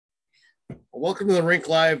Welcome to the Rink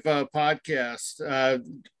Live podcast.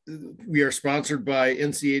 We are sponsored by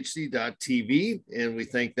NCHC.TV, and we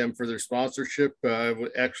thank them for their sponsorship.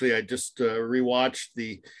 Actually, I just rewatched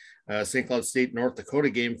the St. Cloud State North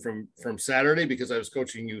Dakota game from Saturday because I was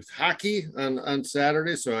coaching youth hockey on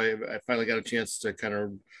Saturday. So I finally got a chance to kind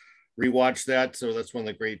of rewatch that. So that's one of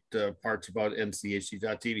the great parts about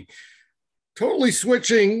NCHC.TV. Totally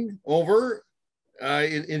switching over.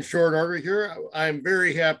 In short order here, I'm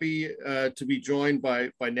very happy to be joined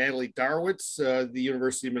by Natalie Darwitz, the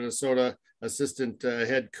University of Minnesota assistant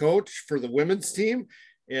head coach for the women's team.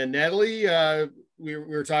 And Natalie, we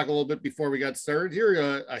were talking a little bit before we got started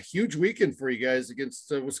here, a huge weekend for you guys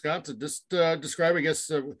against Wisconsin. Just describe, I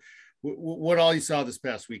guess, what all you saw this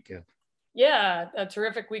past weekend. Yeah, a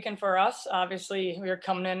terrific weekend for us. Obviously, we were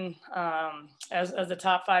coming in as the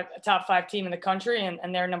top five team in the country,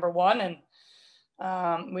 and they're number one. And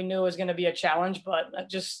we knew it was going to be a challenge, but I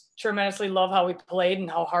just tremendously love how we played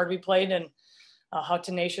and how hard we played and how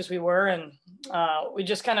tenacious we were. And we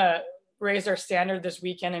just kind of raised our standard this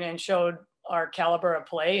weekend and showed our caliber of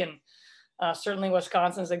play. And certainly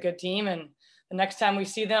Wisconsin's a good team. And the next time we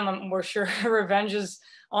see them, we're sure revenge is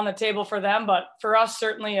on the table for them. But for us,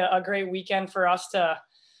 certainly a great weekend for us to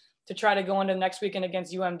try to go into next weekend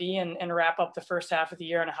against UMD and wrap up the first half of the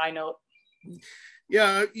year on a high note.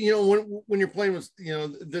 Yeah, when you're playing with,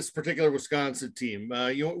 this particular Wisconsin team,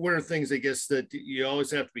 what are things, I guess, that you always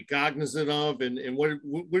have to be cognizant of, and what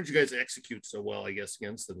did you guys execute so well, I guess,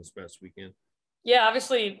 against them this past weekend? Yeah,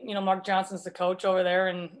 obviously, Mark Johnson's the coach over there,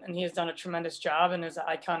 and he has done a tremendous job and is an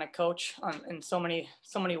iconic coach in so many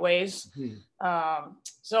ways. Mm-hmm.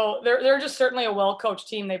 So they're just certainly a well-coached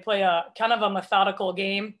team. They play a kind of a methodical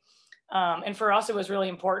game, and for us, it was really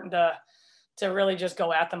important to really just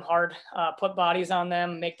go at them hard, put bodies on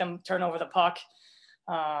them, make them turn over the puck.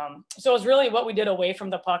 So it was really what we did away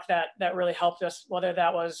from the puck that really helped us, whether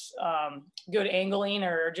that was good angling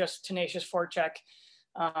or just tenacious forecheck.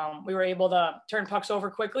 We were able to turn pucks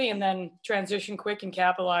over quickly and then transition quick and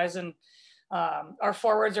capitalize. And our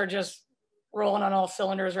forwards are just rolling on all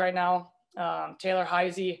cylinders right now. Taylor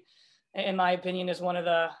Heisey, in my opinion, is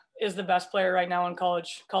the best player right now in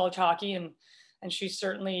college hockey. And she's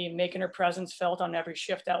certainly making her presence felt on every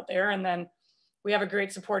shift out there. And then we have a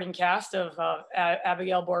great supporting cast of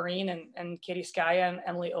Abigail Boreen and Katie Skaya and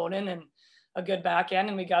Emily Oden and a good back end.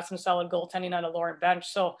 And we got some solid goaltending on a Lauren bench.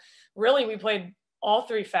 So really we played all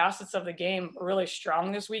three facets of the game really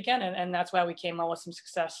strong this weekend. And that's why we came out with some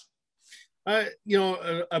success. A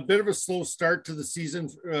bit of a slow start to the season,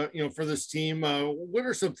 for this team. What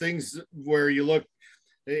are some things where you look,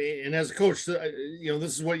 and as a coach,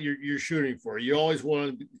 this is what you're shooting for. You always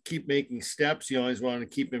want to keep making steps. You always want to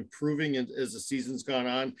keep improving as the season's gone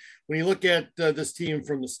on. When you look at this team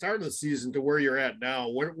from the start of the season to where you're at now,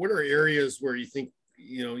 what are areas where you think,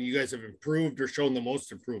 you guys have improved or shown the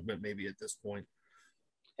most improvement maybe at this point?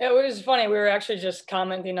 It was funny. We were actually just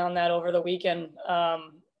commenting on that over the weekend.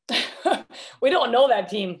 We don't know that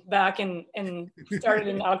team back in started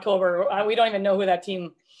in October. We don't even know who that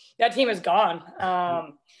team is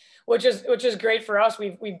gone, which is great for us.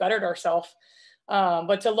 We've bettered ourselves.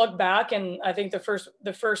 But to look back, and I think the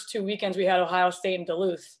first 2 weekends we had Ohio State and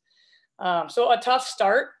Duluth. So a tough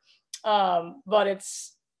start. But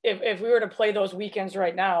it's, if we were to play those weekends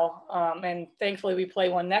right now, and thankfully we play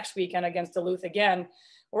one next weekend against Duluth again,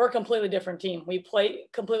 we're a completely different team. We play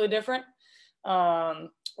completely different.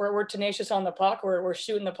 We're tenacious on the puck. We're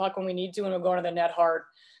shooting the puck when we need to, and we're going to the net hard.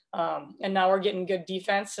 And now we're getting good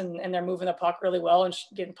defense and they're moving the puck really well and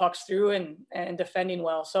getting pucks through and defending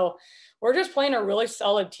well. So we're just playing a really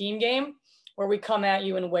solid team game where we come at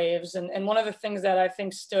you in waves. And one of the things that I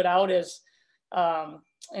think stood out is,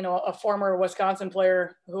 a former Wisconsin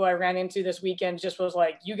player who I ran into this weekend just was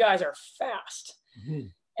like, you guys are fast. Mm-hmm.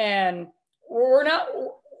 And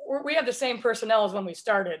we have the same personnel as when we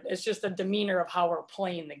started. It's just the demeanor of how we're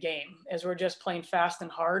playing the game, as we're just playing fast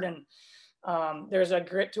and hard. And there's a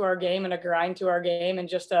grit to our game and a grind to our game and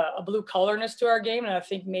just a blue collarness to our game. And I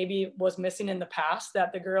think maybe was missing in the past,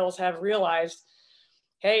 that the girls have realized,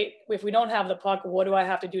 hey, if we don't have the puck, what do I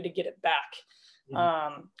have to do to get it back?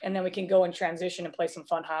 Mm-hmm. And then we can go and transition and play some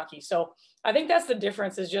fun hockey. So I think that's the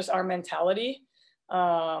difference, is just our mentality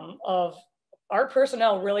of our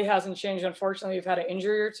personnel really hasn't changed. Unfortunately, we've had an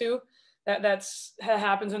injury or two that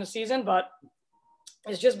happens in a season, but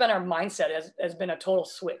it's just been our mindset has been a total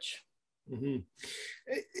switch. Mm-hmm.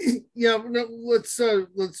 Yeah,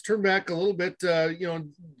 let's turn back a little bit. The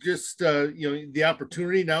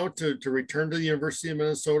opportunity now to return to the University of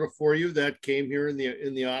Minnesota for you, that came here in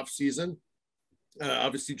the off season.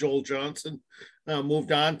 Obviously, Joel Johnson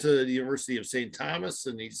moved on to the University of St. Thomas,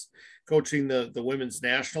 and he's coaching the women's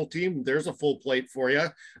national team. There's a full plate for you.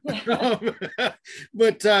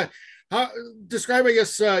 But how describe, I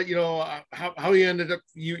guess, how you ended up.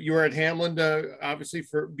 You were at Hamline, obviously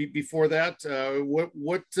before that.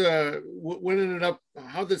 What ended up?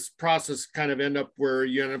 How this process kind of end up where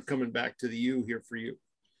you end up coming back to the U here for you?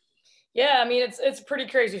 Yeah, I mean it's a pretty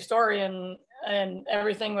crazy story, and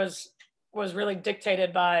everything was really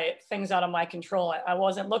dictated by things out of my control. I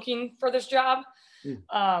wasn't looking for this job.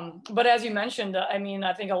 But as you mentioned, I mean,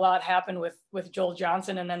 I think a lot happened with Joel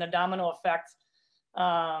Johnson, and then the domino effect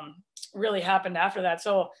really happened after that.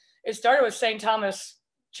 So it started with St. Thomas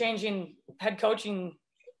changing head coaching,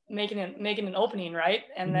 making an opening, right?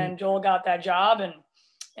 And then Joel got that job,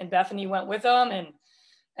 and Bethany went with him,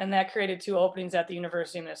 and that created 2 openings at the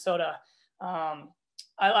University of Minnesota.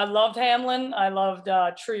 I loved Hamline. I loved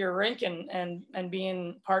Rink and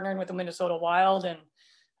being partnering with the Minnesota Wild, and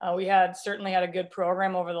we certainly had a good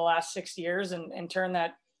program over the last 6 years, and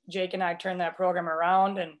Jake and I turned that program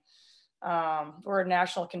around, and we're a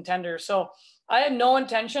national contender. So I had no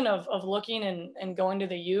intention of looking and going to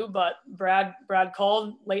the U, but Brad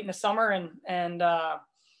called late in the summer, and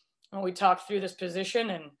we talked through this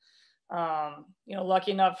position, and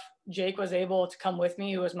lucky enough, Jake was able to come with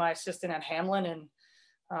me, who was my assistant at Hamline, and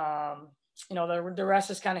the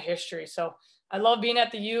rest is kind of history. So I love being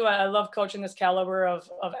at the U. I love coaching this caliber of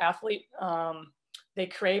athlete. They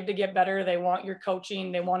crave to get better. They want your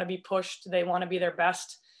coaching. They want to be pushed. They want to be their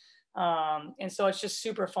best. And so it's just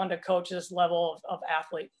super fun to coach this level of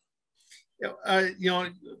athlete.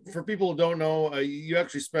 For people who don't know, you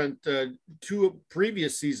actually spent 2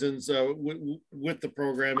 previous seasons with the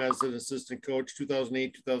program as an assistant coach,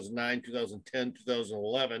 2008, 2009, 2010,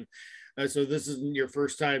 2011. So this isn't your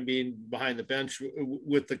first time being behind the bench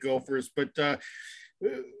with the Gophers, but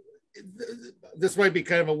this might be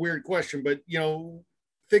kind of a weird question, but,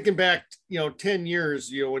 thinking back, 10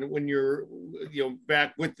 years, when you're,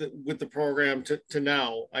 back with the program to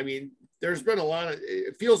now, I mean, there's been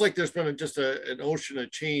it feels like there's been just an ocean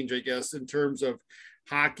of change, I guess, in terms of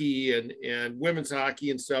hockey and women's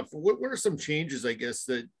hockey and stuff. What are some changes, I guess,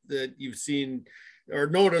 that you've seen or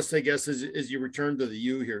noticed, I guess, as you return to the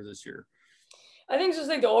U here this year? I think just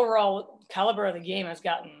the overall caliber of the game has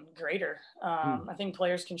gotten greater. I think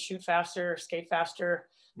players can shoot faster, skate faster,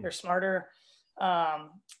 they're smarter.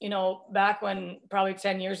 Back when probably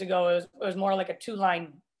 10 years ago, it was more like a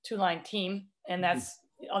two-line team, and that's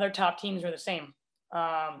other top teams were the same.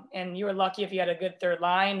 And you were lucky if you had a good third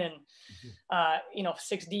line and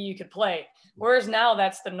 6D you could play. Whereas now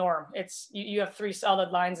that's the norm. It's you have 3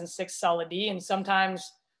 solid lines and 6 solid D, and sometimes,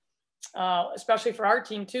 especially for our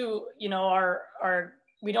team too, we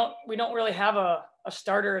don't really have a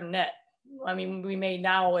starter in net. I mean, we may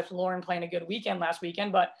now with Lauren playing a good weekend last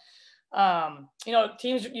weekend, but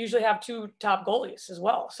teams usually have 2 top goalies as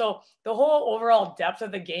well. So the whole overall depth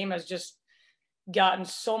of the game has just gotten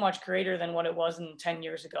so much greater than what it was in 10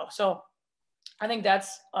 years ago. So I think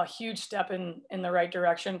that's a huge step in the right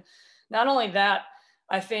direction. Not only that,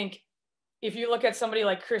 I think if you look at somebody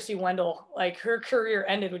like Chrissy Wendell, like her career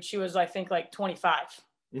ended when she was, I think, like 25.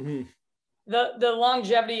 The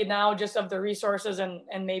longevity now just of the resources and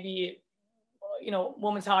maybe,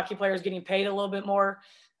 women's hockey players getting paid a little bit more.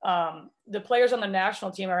 The players on the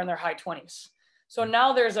national team are in their high 20s. So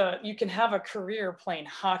now you can have a career playing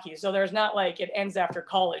hockey. So there's not like it ends after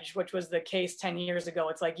college, which was the case 10 years ago.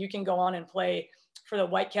 It's like you can go on and play for the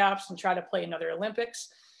Whitecaps and try to play another Olympics,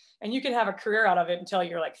 and you can have a career out of it until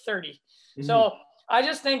you're like 30. So I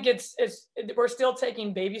just think we're still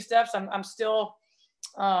taking baby steps. I'm still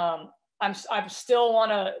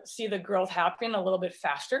want to see the growth happen a little bit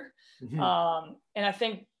faster. And I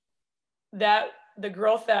think that the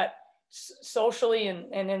growth that socially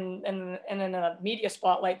and in a media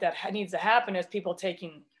spotlight that needs to happen is people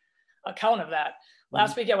taking account of that.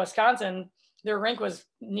 Last week at Wisconsin, their rink was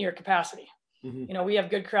near capacity. We have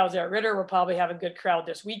good crowds at Ritter. We'll probably have a good crowd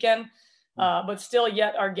this weekend, but still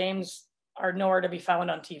yet our games are nowhere to be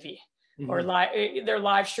found on TV or they're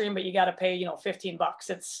live streamed, but you got to pay,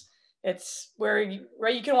 $15. It's where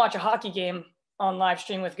you can watch a hockey game on live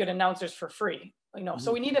stream with good announcers for free,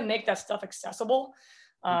 so we need to make that stuff accessible.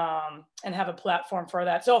 And have a platform for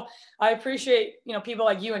that. So I appreciate, people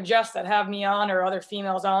like you and Jess that have me on, or other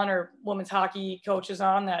females on, or women's hockey coaches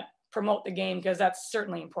on that promote the game, because that's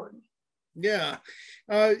certainly important. Yeah.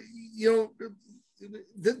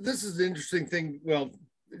 This is an interesting thing. Well,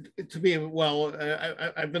 to me,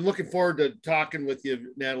 I've been looking forward to talking with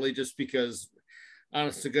you, Natalie, just because,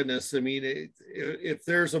 honest to goodness, I mean, if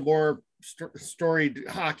there's a more storied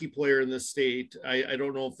hockey player in the state. I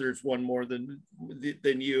don't know if there's one more than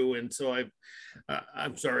you. And so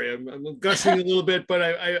I'm sorry, I'm gushing a little bit, but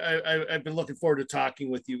I've been looking forward to talking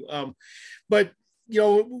with you. But,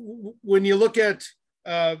 when you look at,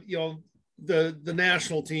 the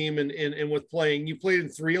national team and with playing, you played in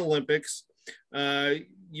 3 Olympics.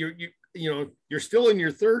 You're still in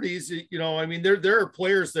your 30s. I mean, there are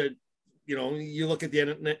players that, you look at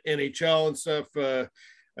the NHL and stuff.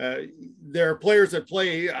 There are players that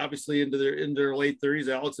play obviously into their late 30s.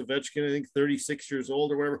 Alex Ovechkin, I think 36 years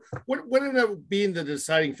old or whatever. What ended up being the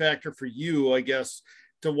deciding factor for you, I guess,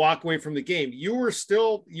 to walk away from the game? You were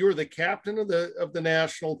the captain of the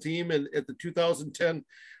national team at the 2010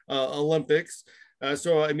 Olympics.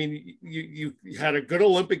 So I mean, you had a good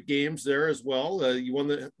Olympic Games there as well. You won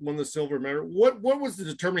the silver medal. What was the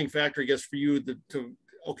determining factor, I guess, for you to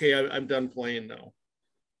okay, I'm done playing now?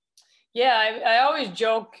 Yeah, I always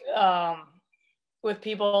joke with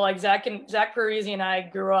people like Zach Parisi and I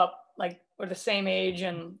grew up like we're the same age,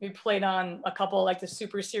 and we played on a couple like the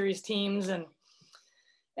Super Series teams, and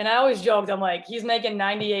I always joked, I'm like, he's making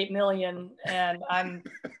 98 million and I'm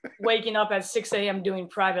waking up at 6 a.m. doing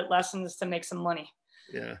private lessons to make some money.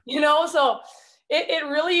 Yeah. So it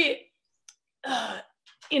really, I'm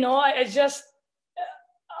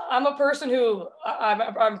a person who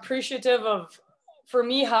I'm appreciative of. For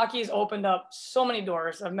me, hockey's opened up so many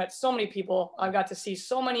doors. I've met so many people. I've got to see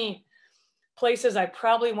so many places I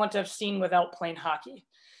probably wouldn't have seen without playing hockey.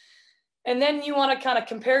 And then you want to kind of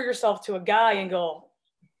compare yourself to a guy and go,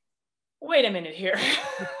 wait a minute here.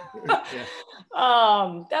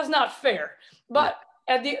 That's not fair. But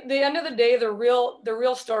at the end of the day, the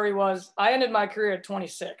real story was I ended my career at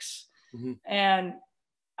 26. Mm-hmm. And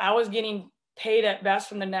I was getting paid at best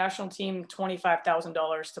from the national team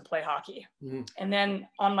 $25,000 to play hockey. Mm-hmm. And then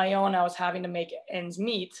on my own, I was having to make ends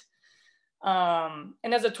meet. And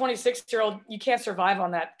as a 26-year-old, you can't survive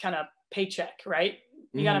on that kind of paycheck, right?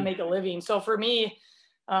 You got to make a living. So for me,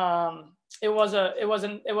 it was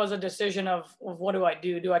a decision of what do I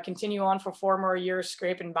do? Do I continue on for 4 more years,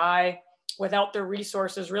 scraping by without the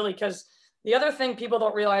resources, really? Because the other thing people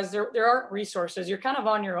don't realize, there aren't resources. You're kind of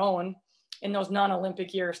on your own in those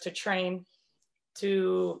non-Olympic years to train,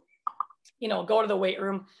 to, go to the weight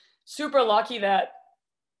room. Super lucky that,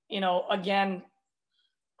 again,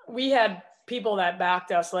 we had people that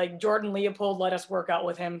backed us. Like Jordan Leopold let us work out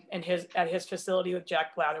with him at his facility with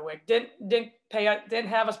Jack Blatherwick. Didn't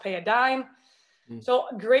have us pay a dime. So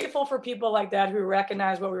grateful for people like that who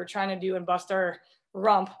recognized what we were trying to do and bust our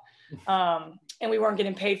rump. And we weren't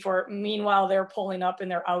getting paid for it. Meanwhile, they're pulling up in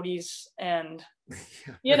their Audis and,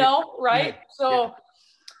 right? So,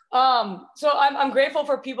 so I'm grateful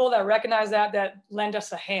for people that recognize that lend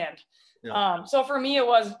us a hand. Yeah. So for me, it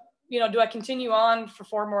was, do I continue on for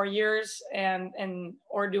 4 more years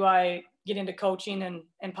or do I get into coaching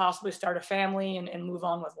and possibly start a family and move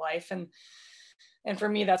on with life? And for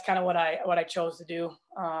me, that's kind of what I chose to do.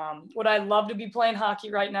 Would I love to be playing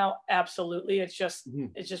hockey right now? Absolutely. It just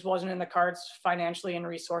wasn't in the cards financially and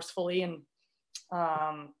resourcefully. And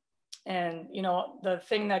the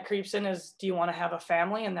thing that creeps in is, do you want to have a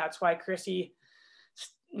family? And that's why Chrissy,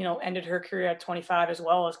 ended her career at 25 as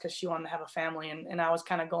well, is because she wanted to have a family. And I was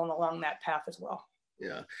kind of going along that path as well.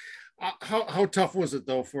 Yeah. How tough was it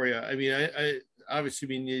though for you? I mean, I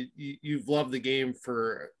obviously, you've loved the game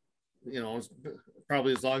for,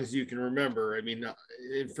 probably as long as you can remember. I mean,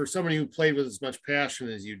 for somebody who played with as much passion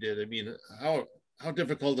as you did, I mean, how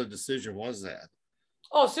difficult a decision was that?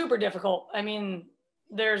 Oh, super difficult. I mean,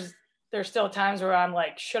 there's still times where I'm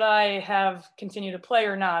like, should I have continued to play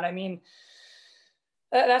or not? I mean,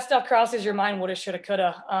 that stuff crosses your mind. Woulda, shoulda,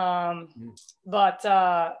 coulda. But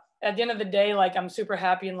at the end of the day, like, I'm super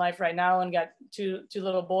happy in life right now and got two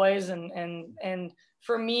little boys. And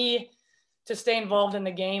for me to stay involved in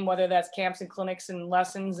the game, whether that's camps and clinics and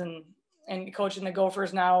lessons and coaching the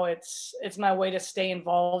Gophers now, it's my way to stay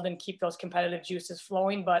involved and keep those competitive juices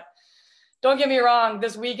flowing. But don't get me wrong,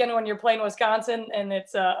 this weekend when you're playing Wisconsin and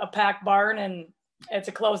it's a packed barn and it's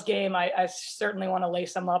a close game, I certainly want to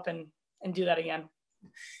lace them up and do that again.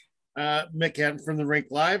 Mick Hatten from the Rink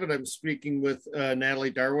Live, and I'm speaking with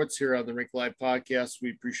Natalie Darwitz here on the Rink Live podcast. We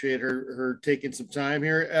appreciate her taking some time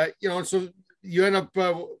here. So you end up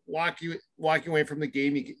walking away from the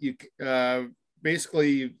game. You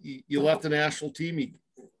basically you left the national team.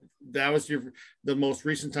 That was the most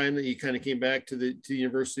recent time that you kind of came back to the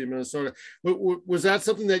University of Minnesota. Was that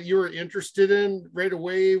something that you were interested in right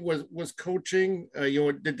away? Was coaching?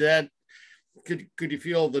 Did that? Could you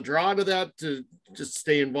feel the draw to that to just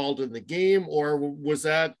stay involved in the game, or was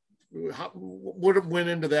that what went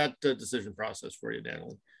into that decision process for you,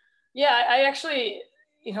 Natalie? Yeah, I actually,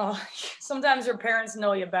 sometimes your parents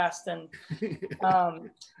know you best. And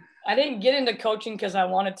I didn't get into coaching because I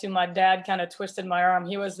wanted to. My dad kind of twisted my arm.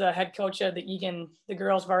 He was the head coach of the Egan, the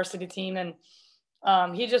girls varsity team. And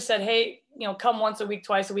he just said, hey, come once a week,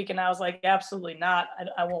 twice a week. And I was like, absolutely not.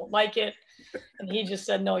 I won't like it. And he just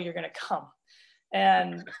said, no, you're going to come.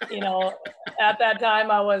 And, at that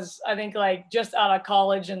time I think like just out of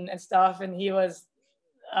college and stuff. And he was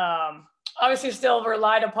obviously still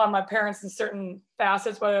relied upon my parents in certain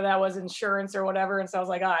facets, whether that was insurance or whatever. And so I was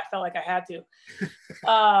like, I felt like I had to.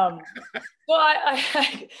 So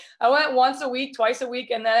I went once a week, twice a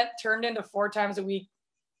week, and then it turned into 4 times a week,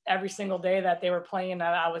 every single day that they were playing and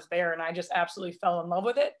I was there. And I just absolutely fell in love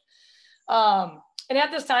with it. And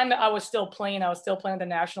at this time I was still playing with the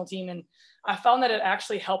national team, and I found that it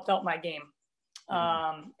actually helped out my game.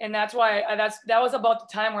 And that's why that was about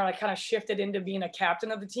the time where I kind of shifted into being a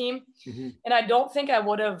captain of the team. And I don't think I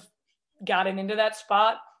would have gotten into that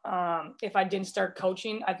spot if I didn't start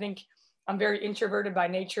coaching. I think I'm very introverted by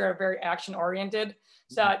nature, very action oriented.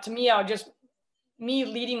 So to me, me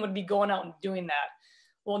leading would be going out and doing that.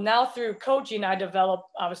 Well, now through coaching, I developed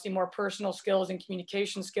obviously more personal skills and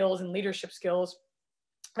communication skills and leadership skills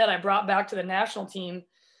that I brought back to the national team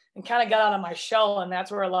and kind of got out of my shell. And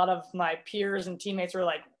that's where a lot of my peers and teammates were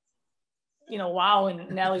like, wow,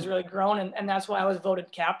 and Natalie's really grown. And that's why I was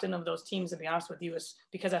voted captain of those teams, to be honest with you, is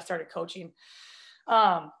because I started coaching.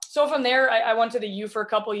 So from there, I went to the U for a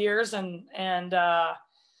couple of years, and I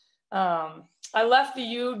left the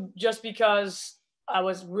U just because I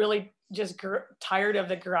was really just tired of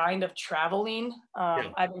the grind of traveling.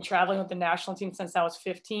 I've been traveling with the national team since I was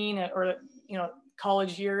 15, or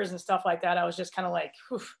college years and stuff like that. I was just kind of like,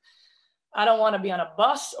 I don't want to be on a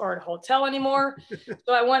bus or a hotel anymore.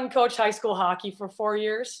 So I went and coached high school hockey for 4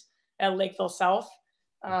 years at Lakeville South,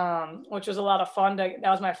 which was a lot of fun. That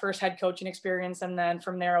was my first head coaching experience. And then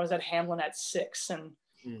from there I was at Hamline at 6, and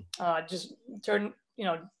just turned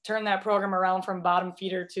that program around from bottom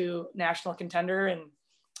feeder to national contender.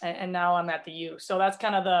 And now I'm at the U. So that's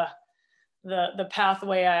kind of the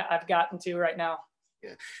pathway I've gotten to right now.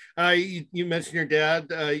 Yeah. You mentioned your dad.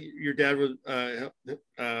 Your dad was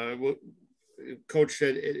coached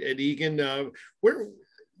at Egan. Where,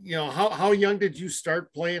 how young did you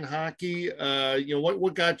start playing hockey?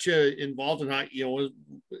 What got you involved in hockey?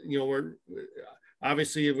 Where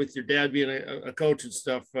obviously with your dad being a coach and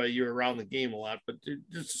stuff, you were around the game a lot. But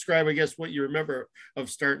just describe, I guess, what you remember of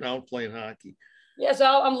starting out playing hockey. Yeah, so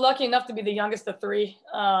I'm lucky enough to be the youngest of 3.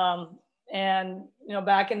 And,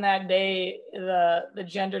 back in that day, the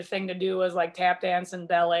gender thing to do was like tap dance and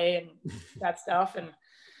ballet and that stuff. And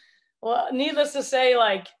well, needless to say,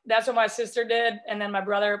 like that's what my sister did. And then my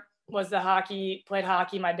brother played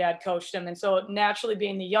hockey. My dad coached him. And so naturally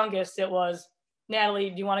being the youngest, it was, Natalie,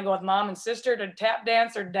 do you want to go with mom and sister to tap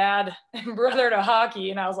dance, or dad and brother to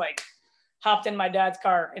hockey? And I was like, hopped in my dad's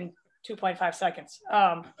car in 2.5 seconds.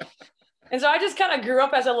 And so I just kind of grew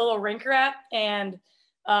up as a little rink rat, and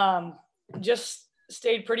just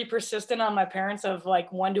stayed pretty persistent on my parents of like,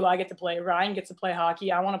 when do I get to play? Ryan gets to play hockey.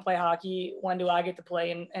 I want to play hockey. When do I get to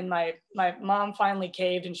play? And my mom finally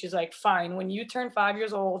caved, and she's like, fine, when you turn 5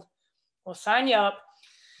 years old, we'll sign you up.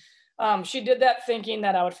 She did that thinking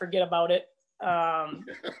that I would forget about it.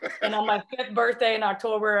 And on my 5th birthday in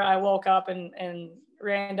October, I woke up and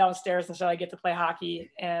ran downstairs and said I get to play hockey.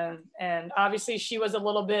 And obviously she was a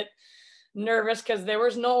little bit nervous because there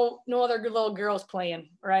was no other little girls playing,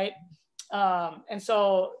 right? And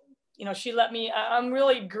so, she let me. I'm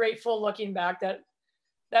really grateful looking back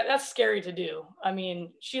that's scary to do. I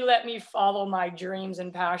mean, she let me follow my dreams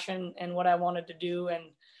and passion and what I wanted to do.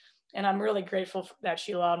 And I'm really grateful that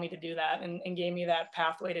she allowed me to do that and gave me that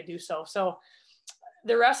pathway to do so. So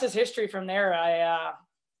the rest is history from there. I,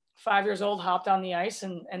 5 years old, hopped on the ice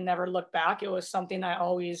and never looked back. It was something I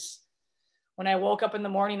always, when I woke up in the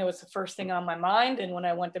morning, it was the first thing on my mind. And when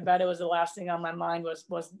I went to bed, it was the last thing on my mind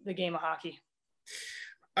was the game of hockey.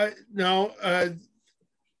 Now,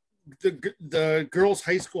 the girls'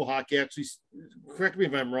 high school hockey, actually, correct me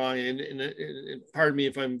if I'm wrong, and pardon me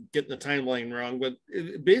if I'm getting the timeline wrong, but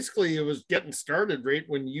basically it was getting started right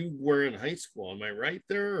when you were in high school. Am I right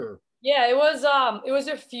there? Or? Yeah, it was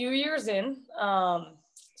a few years in.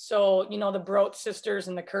 So, the Broat sisters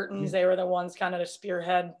and the Curtains, they were the ones kind of to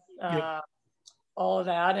spearhead all of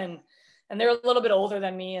that. And they're a little bit older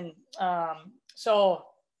than me. And so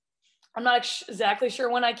I'm not exactly sure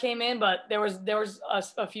when I came in, but there was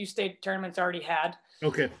a few state tournaments already had.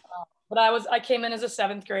 Okay. But I came in as a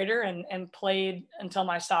 7th grader and played until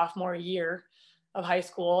my sophomore year of high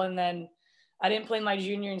school. And then I didn't play my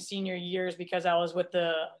junior and senior years because I was with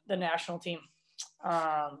the national team.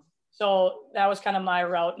 So that was kind of my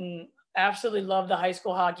route, and absolutely love the high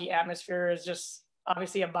school hockey atmosphere. Is just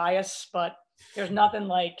obviously a bias, but there's nothing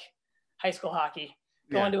like high school hockey.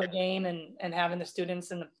 Going to a game and having the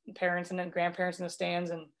students and the parents and then grandparents in the stands,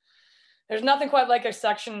 and there's nothing quite like a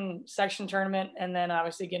section tournament. And then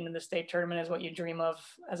obviously getting to the state tournament is what you dream of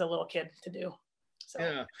as a little kid to do. So.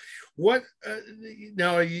 Yeah. What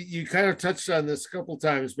now you kind of touched on this a couple of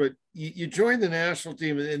times, but you joined the national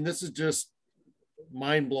team, and this is just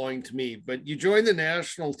mind-blowing to me, but you joined the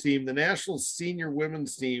national team, the national senior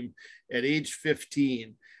women's team at age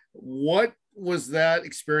 15. What was that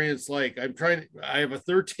experience like? I have a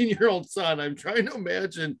 13-year-old son. I'm trying to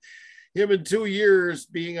imagine him in 2 years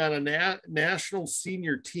being on a national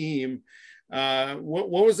senior team. What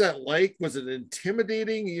was that like? Was it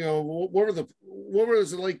intimidating? You know, what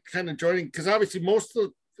was it like kind of joining? Because obviously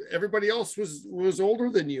everybody else was older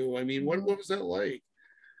than you. I mean, what was that like?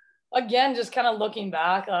 Again, just kind of looking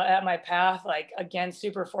back at my path, like, again,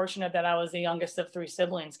 super fortunate that I was the youngest of 3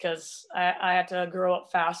 siblings, because I had to grow up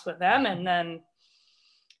fast with them. And then,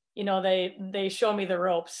 you know, they showed me the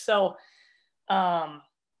ropes. So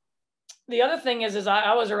the other thing is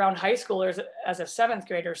I was around high schoolers as a 7th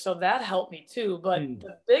grader. So that helped me too. But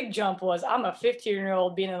the big jump was I'm a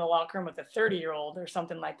 15-year-old being in the locker room with a 30-year-old or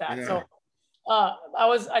something like that. Yeah. So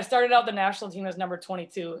I started out the national team as number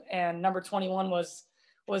 22, and number 21 was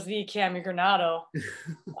the Cami Granado.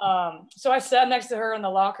 So I sat next to her in the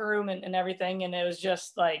locker room and everything. And it was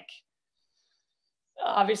just like,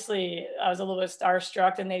 obviously I was a little bit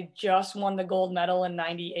starstruck, and they just won the gold medal in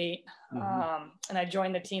 98. And I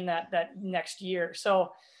joined the team that next year.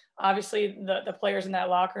 So obviously the players in that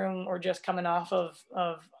locker room were just coming off of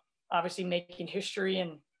obviously making history,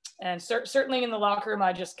 and certainly in the locker room,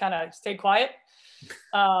 I just kind of stayed quiet,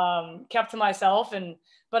 kept to myself.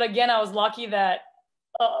 But again, I was lucky that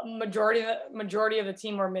majority of the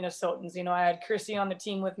team were Minnesotans. You know, I had Chrissy on the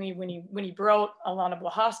team with me when he broke. Alana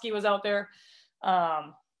Blahowski was out there.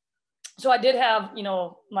 So I did have, you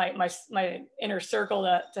know, my inner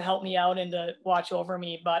circle to help me out and to watch over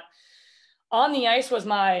me. But on the ice was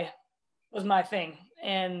my thing.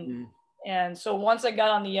 And so once I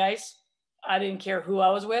got on the ice, I didn't care who I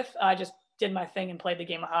was with. I just did my thing and played the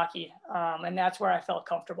game of hockey. And that's where I felt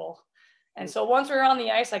comfortable. And so once we were on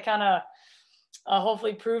the ice, I kind of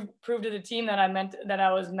hopefully proved to the team that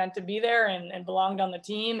I was meant to be there and belonged on the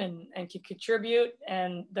team and could contribute,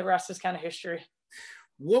 and the rest is kind of history.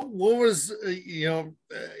 What was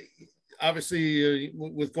obviously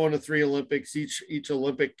with going to 3 Olympics, each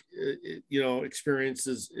Olympic experience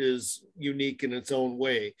is unique in its own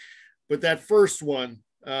way, but that first one,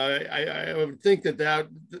 I would think that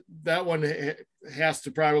one has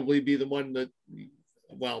to probably be the one that,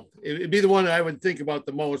 well, it'd be the one I would think about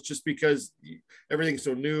the most, just because everything's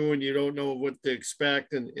so new and you don't know what to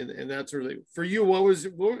expect and that sort of thing. For you, what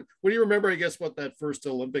do you remember, I guess, what that first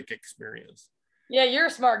Olympic experience? Yeah, you're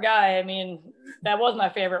a smart guy. I mean, that was my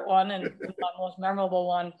favorite one and my most memorable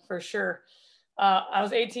one for sure. I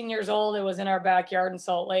was 18 years old. It was in our backyard in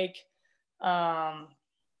Salt Lake. A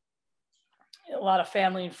lot of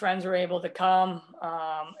family and friends were able to come,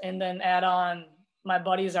 and then add on, my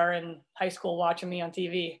buddies are in high school watching me on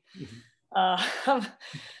TV.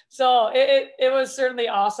 So it was certainly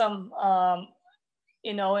awesome.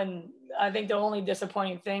 And I think the only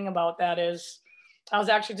disappointing thing about that is I was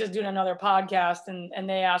actually just doing another podcast and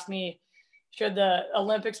they asked me, should the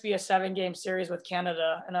Olympics be a 7-game series with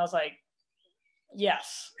Canada? And I was like,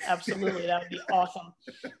 yes, absolutely. That would be awesome.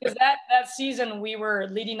 Because that season we were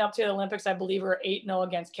leading up to the Olympics, I believe we were 8-0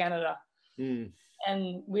 against Canada.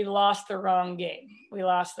 And we lost the wrong game. We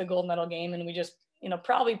lost the gold medal game, and we just,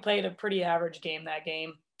 probably played a pretty average game that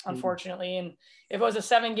game, unfortunately. And if it was a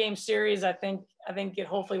 7-game series, I think it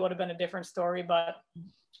hopefully would have been a different story, but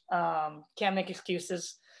can't make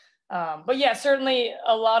excuses. But yeah, certainly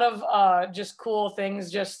a lot of just cool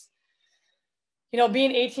things, just,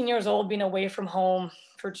 being 18 years old, being away from home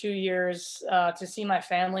for 2 years, to see my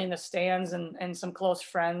family in the stands and some close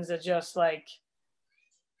friends, it's just like,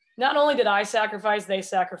 not only did I sacrifice, they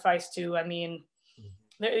sacrificed too. I mean,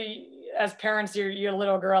 as parents, your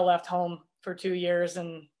little girl left home for 2 years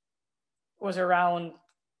and was around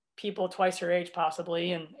people twice her age,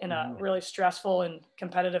 possibly, in a really stressful and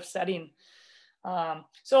competitive setting.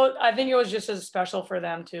 So I think it was just as special for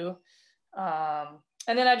them too.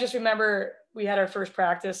 And then I just remember we had our first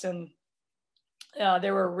practice, and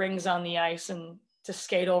there were rings on the ice, and to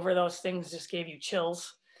skate over those things just gave you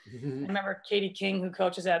chills. I remember Katie King, who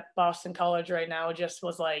coaches at Boston College right now, just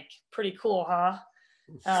was like, pretty cool, huh?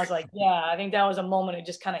 And I was like, yeah, I think that was a moment it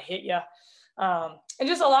just kind of hit you. And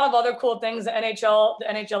just a lot of other cool things. The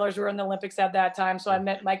NHLers were in the Olympics at that time. So I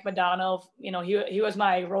met Mike Modano. You know, he was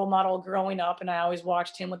my role model growing up, and I always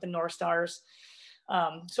watched him with the North Stars.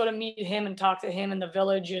 So to meet him and talk to him in the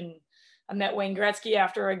village, and I met Wayne Gretzky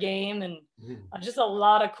after a game, and just a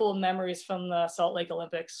lot of cool memories from the Salt Lake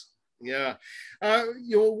Olympics. Yeah.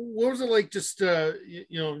 You know, what was it like just, you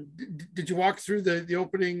know, did you walk through the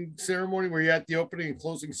opening ceremony? Were you at the opening and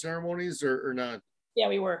closing ceremonies or not? Yeah,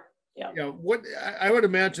 we were. Yeah. Yeah. What I would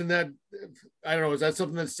imagine that, I don't know, is that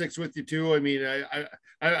something that sticks with you too? I mean,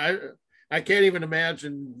 I can't even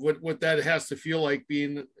imagine what that has to feel like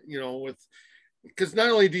being, you know, with, because not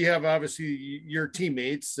only do you have obviously your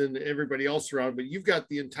teammates and everybody else around, but you've got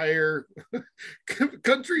the entire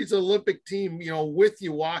country's Olympic team, you know, with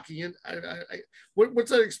you walking in. What's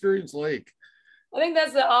that experience like? I think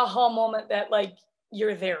that's the aha moment that like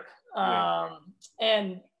you're there. Yeah.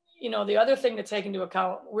 And, you know, the other thing to take into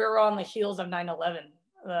account, we're on the heels of 9/11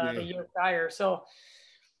 the year prior. So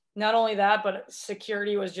not only that, but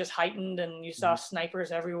security was just heightened, and you saw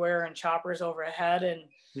snipers everywhere and choppers overhead. And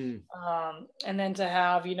then to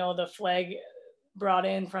have, you know, the flag brought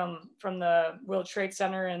in from the World Trade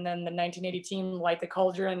Center, and then the 1980 team light the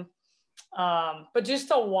cauldron. But just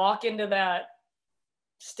to walk into that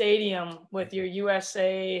stadium with your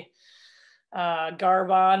USA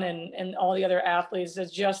garb on and all the other athletes,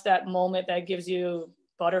 it's just that moment that gives you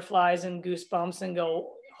butterflies and goosebumps and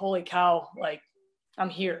go, holy cow, like I'm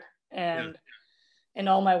here. And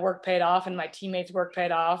all my work paid off, and my teammates' work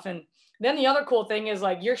paid off. And then the other cool thing is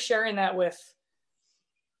like you're sharing that with,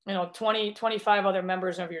 you know, 20, 25 other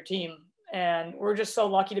members of your team. And we're just so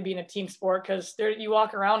lucky to be in a team sport, because there you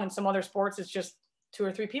walk around in some other sports, it's just 2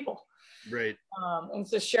 or 3 people. Right. And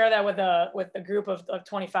to share that with a group of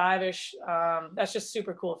 25-ish, that's just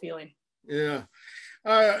super cool feeling. Yeah.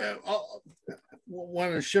 I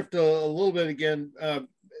want to shift a little bit again.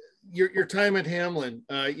 Your time at Hamline,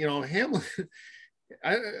 you know, Hamline,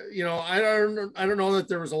 I don't know that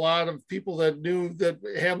there was a lot of people that knew that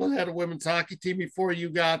Hamline had a women's hockey team before you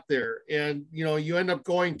got there. And, you know, you end up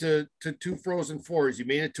going to 2 Frozen Fours. You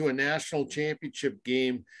made it to a national championship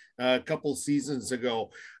game a couple seasons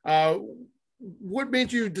ago. What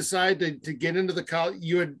made you decide to get into the college?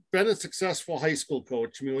 You had been a successful high school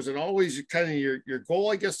coach. I mean, was it always kind of your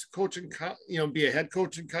goal, I guess, to coach in, you know, be a head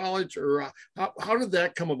coach in college, or how did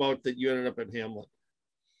that come about that you ended up at Hamline?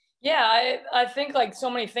 Yeah, I think like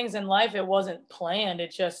so many things in life, it wasn't planned.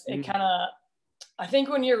 It just, it kind of, I think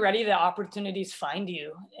when you're ready, the opportunities find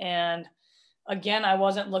you. And again, I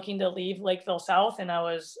wasn't looking to leave Lakeville South, and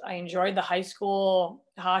I enjoyed the high school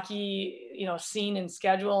hockey, you know, scene and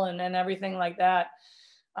schedule and everything like that.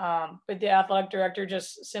 But the athletic director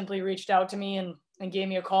just simply reached out to me and gave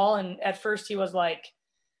me a call. And at first he was like,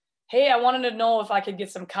 hey, I wanted to know if I could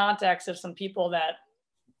get some contacts of some people that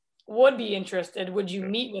would be interested. Would you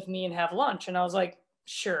meet with me and have lunch? And I was like,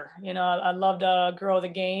 sure. You know, I'd love to grow the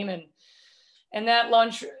game. And that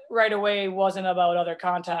lunch right away wasn't about other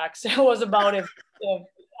contacts. It was about if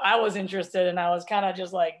I was interested, and I was kind of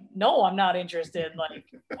just like, no, I'm not interested. Like,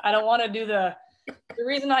 I don't want to do the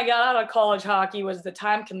reason I got out of college hockey was the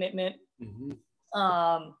time commitment. You know,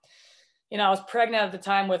 I was pregnant at the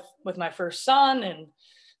time with my first son, and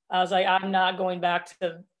I was like, I'm not going back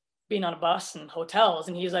to being on a bus and hotels.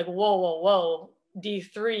 And he's like, whoa,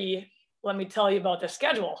 D3, let me tell you about the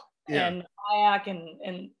schedule. And kayak,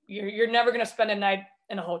 and you're never going to spend a night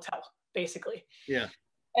in a hotel, basically. Yeah.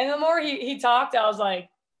 And the more he talked, I was like,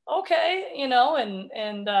 okay, you know, and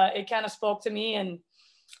it kind of spoke to me. And,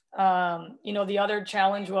 you know, the other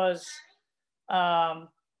challenge was, you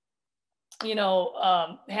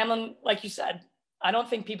know, Hamline, like you said, I don't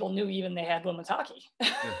think people knew even they had women's hockey.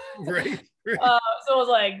 Right. So I was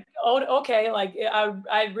like, oh, okay. Like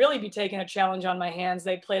I'd really be taking a challenge on my hands.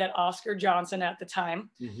 They played at Oscar Johnson at the time,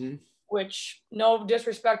 which, no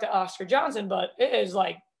disrespect to Oscar Johnson, but it is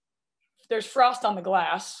like, there's frost on the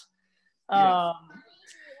glass.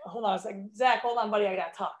 Hold on a second. Zach, hold on, buddy. I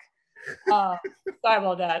got to talk. Sorry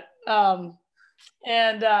about that.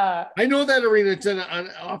 I know that arena. It's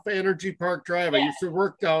off Energy Park Drive. I used to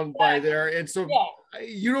work down by there. And so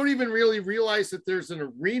you don't even really realize that there's an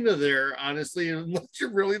arena there, honestly, unless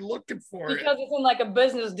you're really looking for it. Because it's in like a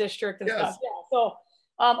business district and stuff. Yeah. So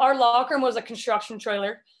our locker room was a construction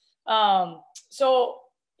trailer. So,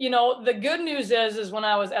 you know, the good news is when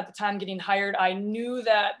I was at the time getting hired, I knew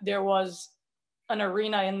that there was an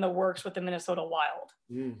arena in the works with the Minnesota Wild.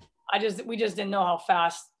 We just didn't know how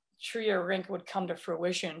fast Tria Rink would come to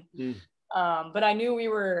fruition. But I knew we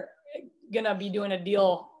were going to be doing a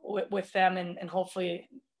deal with them and hopefully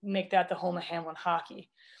make that the home of Hamline hockey.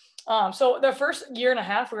 So the first year and a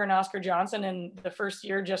half, we were in Oscar Johnson, and the first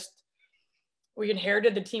year we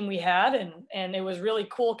inherited the team we had, and it was really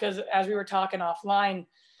cool because as we were talking offline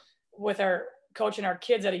with our coach and our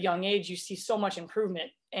kids at a young age, you see so much improvement,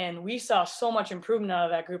 and we saw so much improvement out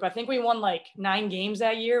of that group. I think we won like 9 games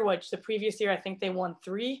that year, which the previous year I think they won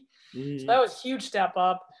 3. Mm-hmm. So that was a huge step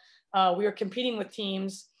up. We were competing with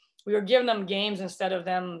teams. We were giving them games instead of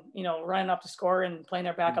them, running up to score and playing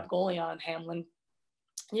their backup goalie on Hamline.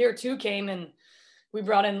 Year 2 came, and we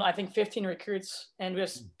brought in, I think, 15 recruits and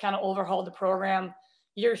just kind of overhauled the program.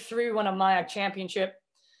 Year 3, we won a MIAC championship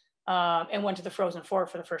and went to the Frozen Four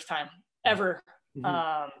for the first time ever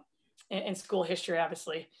in school history,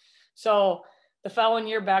 obviously. So the following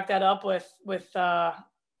year, backed that up with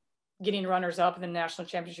getting runners up in the national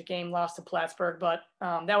championship game, lost to Plattsburgh. But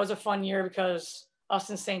that was a fun year because us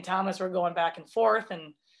and St. Thomas were going back and forth,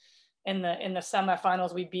 and in the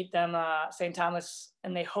semifinals, we beat them, St. Thomas,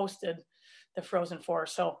 and they hosted the Frozen Four.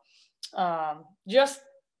 So just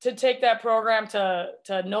to take that program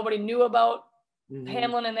to nobody knew about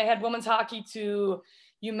Hamline, and they had women's hockey, to,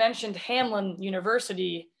 you mentioned Hamline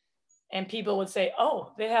University, and people would say,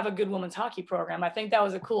 oh, they have a good women's hockey program. I think that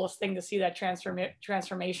was the coolest thing to see, that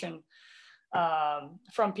transformation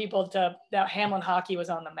from people to that Hamline hockey was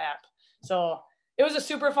on the map. So it was a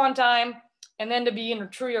super fun time. And then to be in a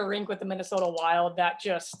Trio Rink with the Minnesota Wild,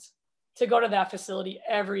 to go to that facility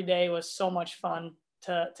every day was so much fun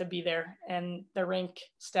to be there. And the rink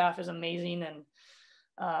staff is amazing, and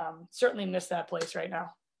certainly miss that place right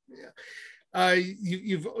now. Yeah.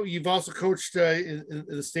 You've also coached in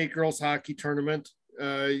the state girls hockey tournament.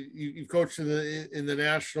 You've coached in the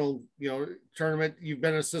national tournament. You've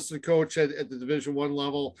been an assistant coach at the Division I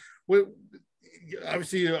level.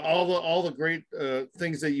 Obviously, all the great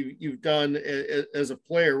things that you've done as a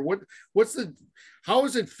player. How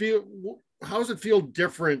does it feel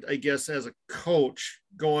different, I guess, as a coach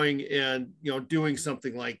going and doing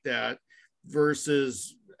something like that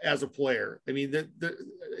versus as a player? I mean,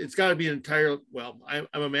 it's got to be I'm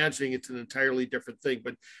imagining it's an entirely different thing.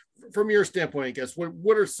 But from your standpoint, I guess,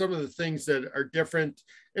 what are some of the things that are different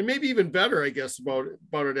and maybe even better, I guess, about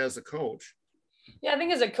it as a coach? Yeah, I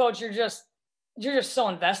think as a coach, you're just so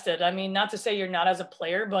invested. I mean, not to say you're not as a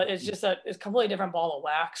player, but it's just it's a completely different ball of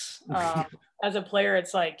wax. As a player,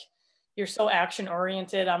 it's like you're so action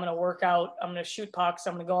oriented. I'm going to work out. I'm going to shoot pucks.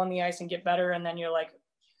 I'm going to go on the ice and get better. And then you're like,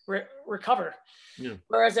 recover. Yeah.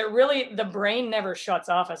 Whereas the brain never shuts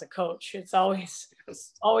off as a coach. It's always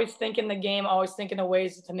thinking the game, always thinking of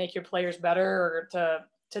ways to make your players better, or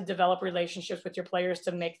to develop relationships with your players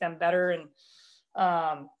to make them better. And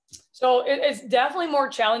so it's definitely more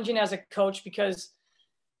challenging as a coach, because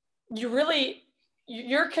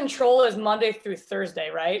your control is Monday through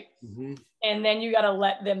Thursday, right? Mm-hmm. And then you got to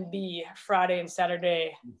let them be Friday and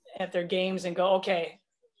Saturday at their games and go, okay,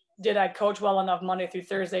 did I coach well enough Monday through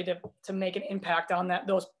Thursday to make an impact on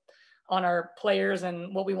on our players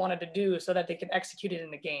and what we wanted to do so that they could execute it in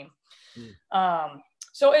the game?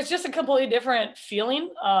 So it's just a completely different feeling.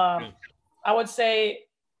 I would say,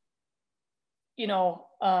 when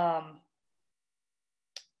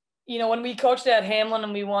we coached at Hamline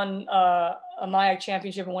and we won a MIAC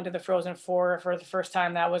championship and went to the Frozen Four for the first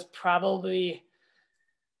time, that was probably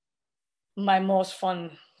my most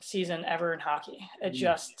fun season ever in hockey. It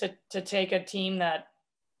just to take a team that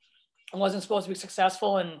wasn't supposed to be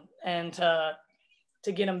successful and to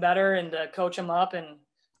get them better and to coach them up and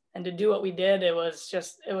to do what we did. It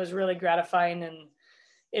was really gratifying, and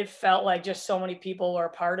it felt like just so many people were a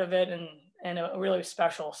part of it, and it really was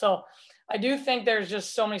special. So I do think there's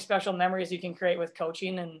just so many special memories you can create with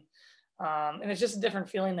coaching, and it's just a different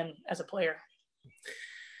feeling than as a player.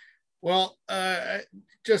 Well,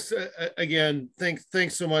 again,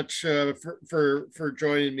 thanks so much for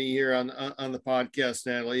joining me here on the podcast,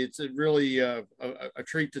 Natalie. It's really a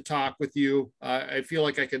treat to talk with you. I feel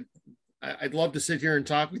like I'd love to sit here and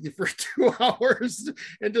talk with you for 2 hours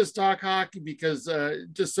and just talk hockey, because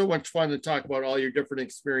just so much fun to talk about all your different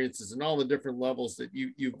experiences and all the different levels that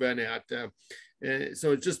you've been at. So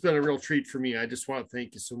it's just been a real treat for me. I just want to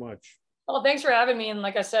thank you so much. Well, thanks for having me. And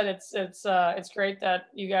like I said, it's great that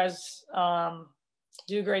you guys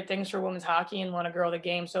do great things for women's hockey and want to grow the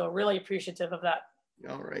game. So really appreciative of that.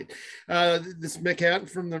 All right. This is Mick Hatten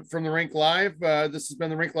from the Rink Live. This has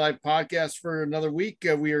been the Rink Live podcast for another week.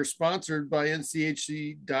 We are sponsored by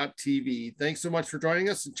NCHC.TV. Thanks so much for joining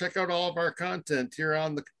us, and check out all of our content here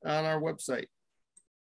on our website.